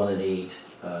 and 8,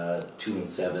 2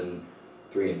 and 7,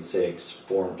 3 and 6,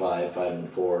 4 and 5, 5 and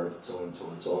 4, so on and so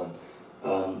on and so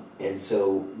on. And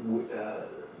so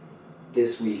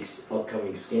this week's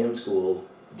upcoming Scam School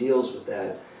deals with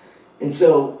that. And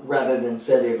so rather than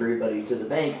send everybody to the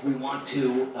bank, we want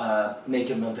to make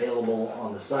them available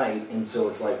on the site. And so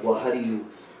it's like, well, how do you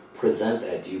present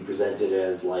that? Do you present it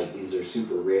as like, these are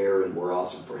super rare and we're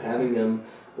awesome for having them?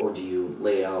 Or do you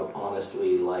lay out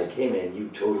honestly like, hey man, you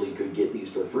totally could get these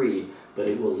for free, but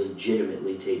it will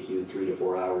legitimately take you 3 to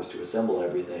 4 hours to assemble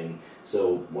everything.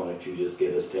 So why don't you just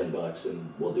give us $10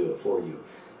 and we'll do it for you?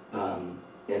 And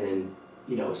then,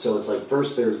 so it's like,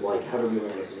 first there's like, how do we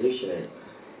want to position it?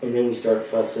 And then we start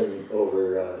fussing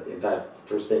over, in fact,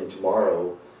 first thing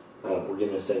tomorrow, we're going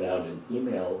to send out an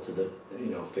email to the,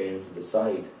 fans of the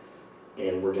site,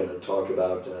 and we're going to talk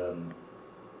about,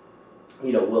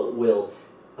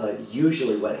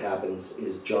 usually what happens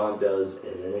is John does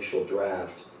an initial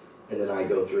draft, and then I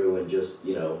go through and just,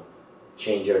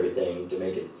 change everything to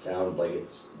make it sound like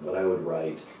it's what I would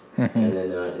write. And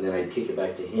then I'd kick it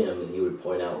back to him, and he would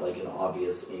point out like an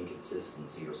obvious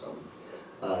inconsistency or something.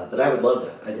 But I would love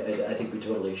that. I think we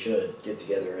totally should get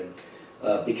together, and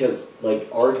because like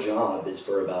our job is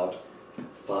for about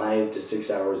 5 to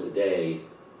 6 hours a day.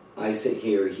 I sit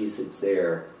here, he sits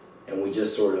there, and we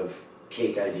just sort of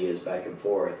kick ideas back and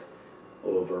forth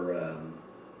over,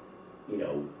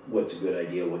 what's a good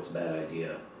idea, what's a bad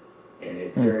idea, and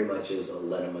it very much is a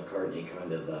Lennon McCartney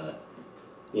kind of,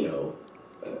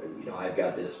 I've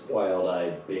got this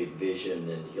wild-eyed big vision,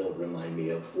 and he'll remind me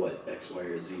of what X, Y,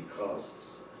 or Z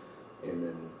costs, and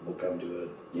then we'll come to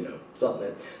something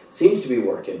that seems to be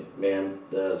working, man.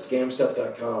 The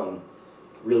scamstuff.com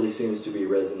really seems to be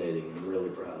resonating. I'm really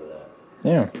proud of that.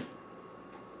 Yeah.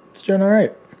 It's doing all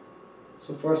right.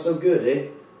 So far, so good, eh?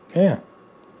 Yeah.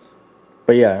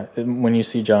 But yeah, when you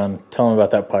see John, tell him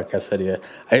about that podcast idea.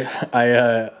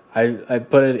 I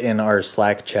put it in our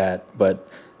Slack chat, but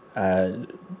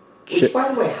Which, by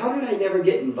the way, how did I never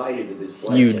get invited to this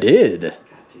Slack? You chat? did. God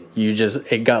damn.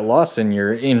 It got lost in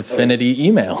your infinity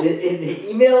email.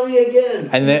 Email me again.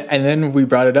 And then we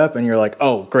brought it up, and you're like,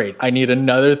 "Oh, great! I need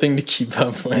another thing to keep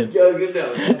up with." No.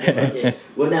 Okay.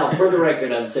 Well, now for the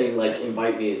record, I'm saying like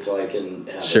invite me so I can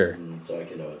have Sure. it and so I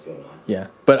can know what's going on. Yeah,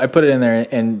 but I put it in there,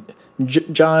 and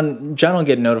John will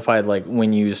get notified like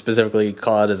when you specifically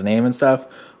call out his name and stuff.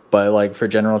 But like for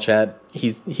general chat,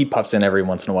 he pops in every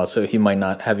once in a while, so he might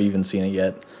not have even seen it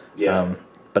yet. Yeah.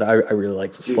 But I really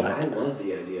like Slack. Dude, I love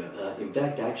the idea. In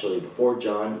fact, actually, before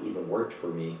John even worked for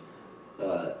me,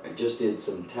 I just did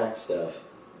some tax stuff.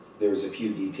 There was a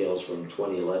few details from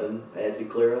 2011 I had to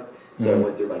clear up, so I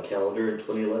went through my calendar in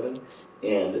 2011,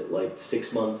 and like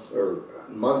 6 months or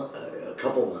a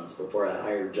couple months before I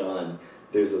hired John,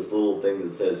 there's this little thing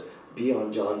that says "Be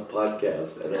on John's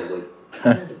podcast," and I was like,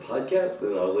 "I had a podcast,"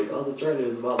 and I was like, "Oh, that's right, it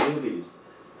was about movies."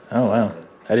 Oh wow,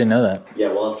 I didn't know that. Yeah,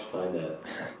 we'll have to find that.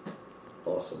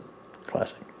 Awesome.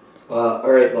 Classic.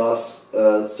 All right, boss.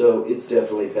 So it's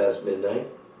definitely past midnight.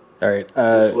 All right.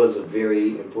 This was a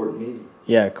very important meeting.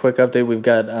 Yeah, quick update.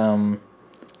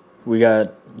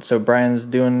 So Brian's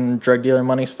doing drug dealer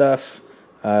money stuff.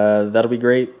 That'll be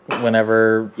great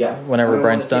whenever Brian's done. I don't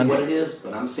want to say what it is,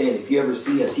 but I'm saying if you ever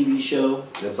see a TV show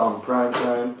that's on prime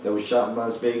time that was shot in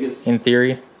Las Vegas. In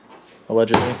theory,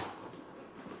 allegedly.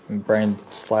 And Brian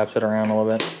slaps it around a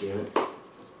little bit. Damn it.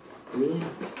 Really?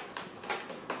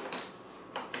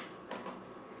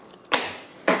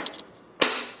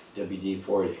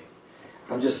 WD-40.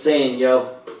 I'm just saying,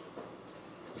 yo.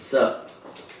 What's up?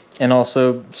 And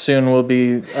also, soon we'll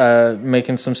be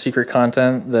making some secret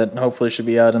content that hopefully should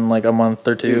be out in like a month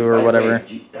or two or whatever.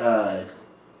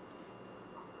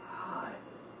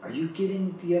 Are you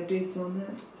getting the updates on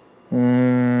that?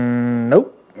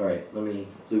 Nope. All right, let me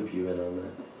loop you in on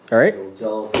that. All right. We'll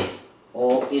tell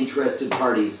all interested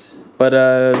parties. But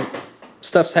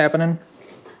stuff's happening.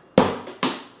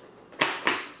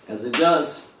 As it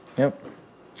does. Yep.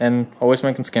 And always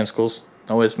making scam schools.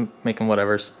 Always making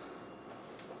whatevers.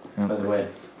 By the way,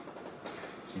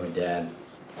 it's my dad.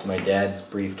 It's my dad's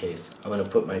briefcase. I'm going to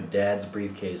put my dad's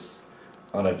briefcase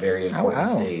on a very important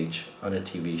stage on a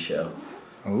TV show.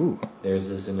 Ooh. There's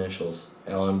his initials.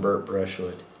 Alan Burt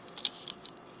Brushwood.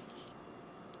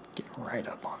 Get right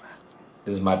up on that.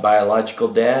 This is my biological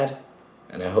dad,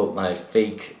 and I hope my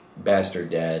fake bastard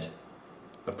dad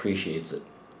appreciates it.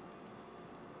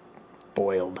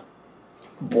 Boiled.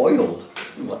 Boiled?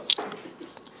 What?